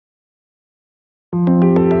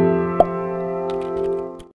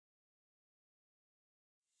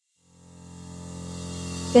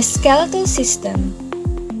The skeletal system.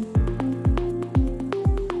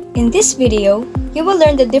 In this video, you will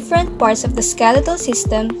learn the different parts of the skeletal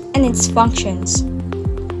system and its functions.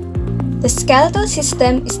 The skeletal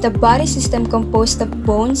system is the body system composed of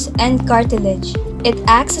bones and cartilage. It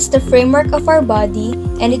acts as the framework of our body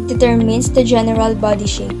and it determines the general body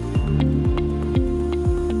shape.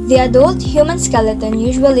 The adult human skeleton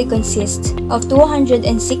usually consists of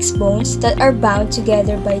 206 bones that are bound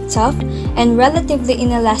together by tough and relatively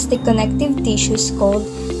inelastic connective tissues called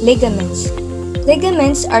ligaments.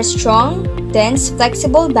 Ligaments are strong, dense,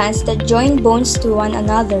 flexible bands that join bones to one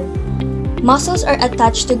another. Muscles are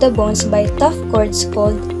attached to the bones by tough cords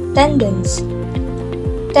called tendons.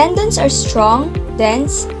 Tendons are strong,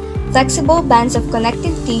 dense, flexible bands of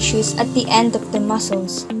connective tissues at the end of the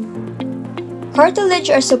muscles. Cartilage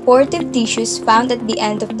are supportive tissues found at the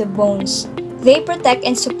end of the bones. They protect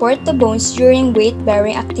and support the bones during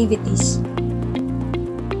weight-bearing activities.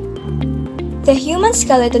 The human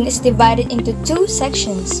skeleton is divided into two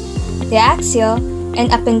sections, the axial and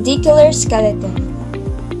appendicular skeleton.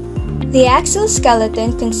 The axial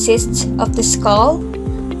skeleton consists of the skull,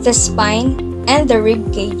 the spine, and the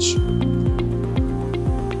rib cage.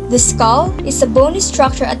 The skull is a bony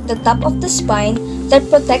structure at the top of the spine that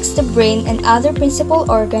protects the brain and other principal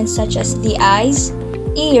organs such as the eyes,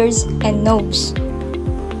 ears, and nose.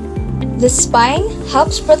 The spine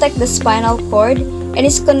helps protect the spinal cord and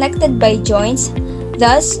is connected by joints,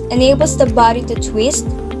 thus enables the body to twist,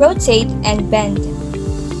 rotate, and bend.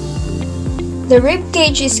 The rib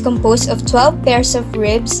cage is composed of 12 pairs of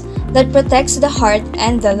ribs that protects the heart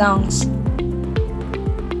and the lungs.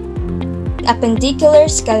 Appendicular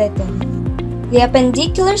skeleton. The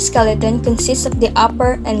appendicular skeleton consists of the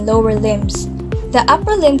upper and lower limbs. The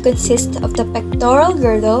upper limb consists of the pectoral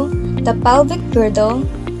girdle, the pelvic girdle,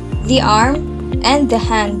 the arm, and the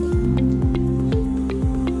hand.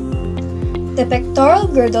 The pectoral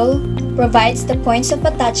girdle provides the points of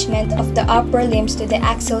attachment of the upper limbs to the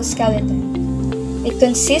axial skeleton. It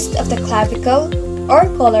consists of the clavicle or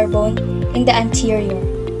collarbone in the anterior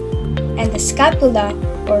and the scapula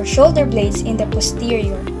or shoulder blades in the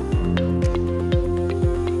posterior.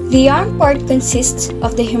 The arm part consists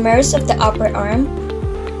of the humerus of the upper arm,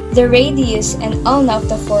 the radius and ulna of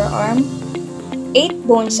the forearm, 8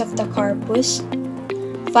 bones of the carpus,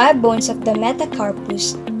 5 bones of the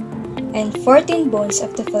metacarpus, and 14 bones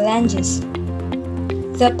of the phalanges.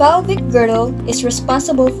 The pelvic girdle is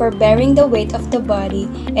responsible for bearing the weight of the body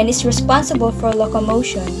and is responsible for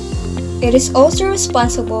locomotion. It is also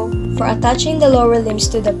responsible for attaching the lower limbs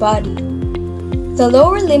to the body. The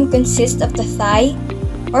lower limb consists of the thigh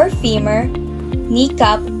or femur,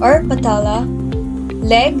 kneecap or patella,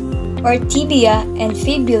 leg or tibia and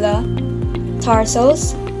fibula,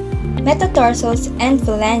 tarsals, metatarsals, and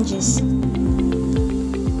phalanges.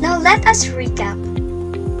 Now let us recap.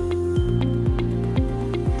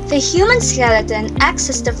 The human skeleton acts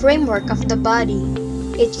as the framework of the body.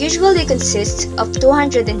 It usually consists of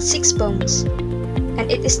 206 bones, and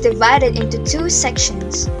it is divided into two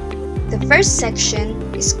sections. The first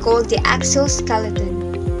section is called the axial skeleton.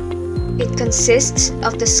 It consists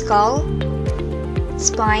of the skull,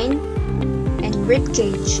 spine, and rib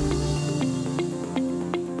cage.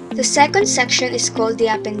 The second section is called the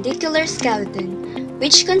appendicular skeleton,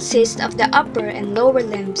 which consists of the upper and lower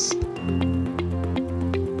limbs.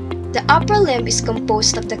 The upper limb is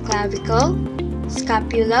composed of the clavicle,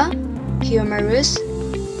 scapula, humerus,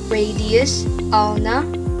 radius, ulna,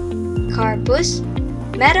 carpus,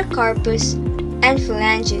 metacarpus, and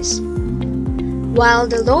phalanges, while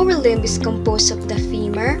the lower limb is composed of the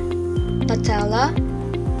femur, patella,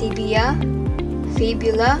 tibia,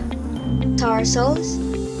 fibula, tarsals,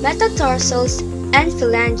 metatarsals, and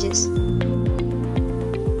phalanges.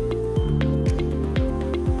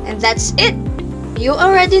 And that's it! You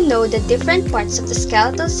already know the different parts of the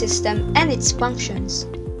skeletal system and its functions.